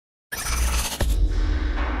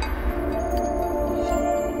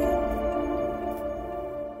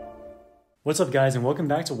What's up guys, and welcome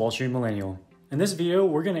back to Wall Street Millennial. In this video,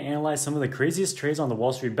 we're going to analyze some of the craziest trades on the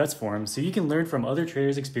Wallstreetbets forum so you can learn from other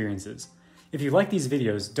traders' experiences. If you like these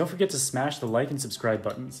videos, don't forget to smash the like and subscribe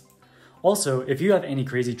buttons. Also, if you have any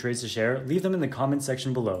crazy trades to share, leave them in the comment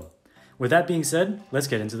section below. With that being said, let's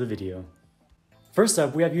get into the video. First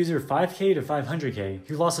up, we have user 5K to 500K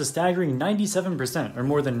who lost a staggering 97% or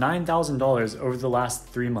more than $9,000 over the last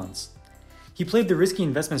 3 months. He played the risky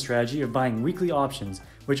investment strategy of buying weekly options,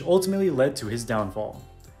 which ultimately led to his downfall.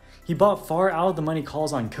 He bought far out of the money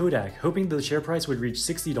calls on Kodak, hoping the share price would reach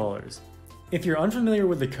 $60. If you're unfamiliar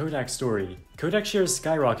with the Kodak story, Kodak shares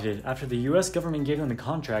skyrocketed after the US government gave them a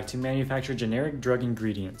contract to manufacture generic drug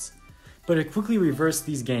ingredients. But it quickly reversed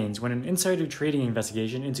these gains when an insider trading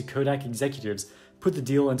investigation into Kodak executives put the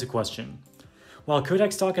deal into question. While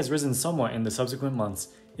Kodak stock has risen somewhat in the subsequent months,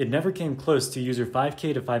 it never came close to user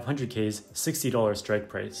 5K to 500K's $60 strike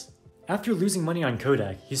price. After losing money on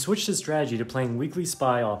Kodak, he switched his strategy to playing weekly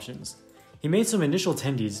SPY options. He made some initial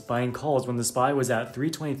tendies, buying calls when the SPY was at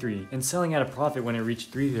 323 and selling at a profit when it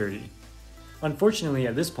reached 330. Unfortunately,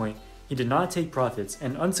 at this point, he did not take profits,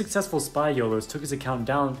 and unsuccessful SPY YOLOs took his account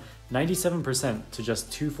down 97% to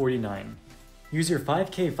just 249. User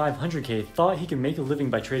 5K 500K thought he could make a living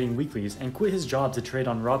by trading weeklies and quit his job to trade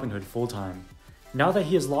on Robinhood full-time. Now that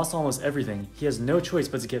he has lost almost everything, he has no choice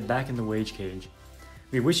but to get back in the wage cage.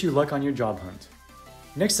 We wish you luck on your job hunt.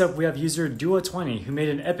 Next up, we have user Duo20 who made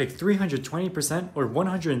an epic 320% or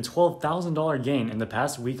 $112,000 gain in the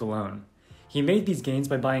past week alone. He made these gains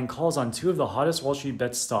by buying calls on two of the hottest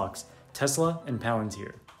Wallstreetbets stocks, Tesla and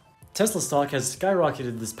Palantir. Tesla stock has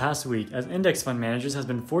skyrocketed this past week as index fund managers have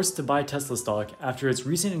been forced to buy Tesla stock after its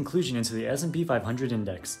recent inclusion into the S&P 500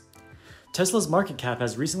 index. Tesla's market cap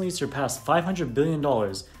has recently surpassed $500 billion,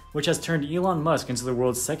 which has turned Elon Musk into the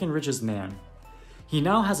world's second richest man. He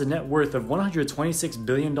now has a net worth of $126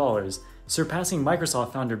 billion, surpassing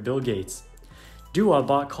Microsoft founder Bill Gates. Duo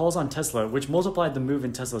bought calls on Tesla, which multiplied the move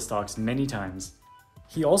in Tesla stocks many times.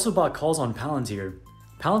 He also bought calls on Palantir.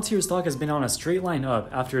 Palantir stock has been on a straight line up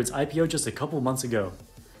after its IPO just a couple months ago.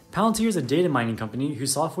 Palantir is a data mining company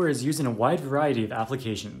whose software is used in a wide variety of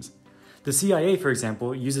applications. The CIA, for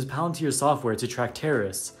example, uses Palantir software to track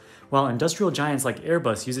terrorists, while industrial giants like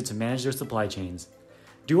Airbus use it to manage their supply chains.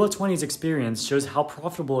 Duo20's experience shows how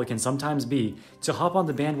profitable it can sometimes be to hop on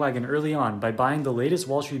the bandwagon early on by buying the latest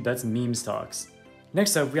Wallstreetbets meme stocks.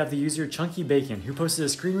 Next up, we have the user Chunky Bacon, who posted a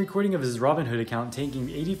screen recording of his Robinhood account tanking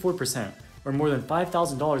 84%, or more than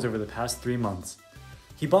 $5,000 over the past 3 months.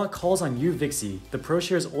 He bought calls on UVIXI, the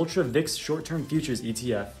ProShares Ultra VIX short-term futures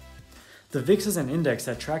ETF. The VIX is an index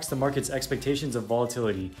that tracks the market's expectations of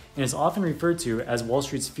volatility and is often referred to as Wall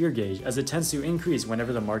Street's fear gauge, as it tends to increase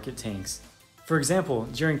whenever the market tanks. For example,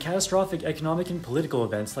 during catastrophic economic and political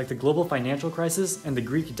events like the global financial crisis and the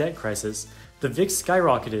Greek debt crisis, the VIX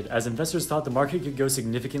skyrocketed as investors thought the market could go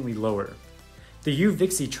significantly lower. The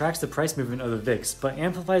UVIXI tracks the price movement of the VIX but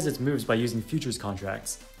amplifies its moves by using futures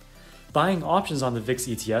contracts. Buying options on the VIX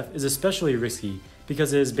ETF is especially risky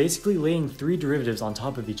because it is basically laying 3 derivatives on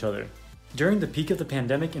top of each other. During the peak of the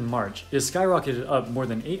pandemic in March, it skyrocketed up more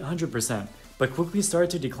than 800%, but quickly started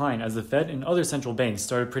to decline as the Fed and other central banks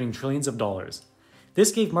started printing trillions of dollars.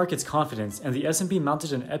 This gave markets confidence and the S&P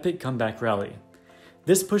mounted an epic comeback rally.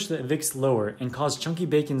 This pushed the VIX lower and caused Chunky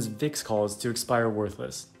Bacon's VIX calls to expire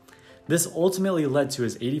worthless. This ultimately led to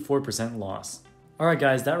his 84% loss. Alright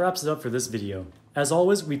guys, that wraps it up for this video. As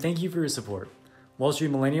always, we thank you for your support. Wall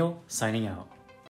Street Millennial, signing out.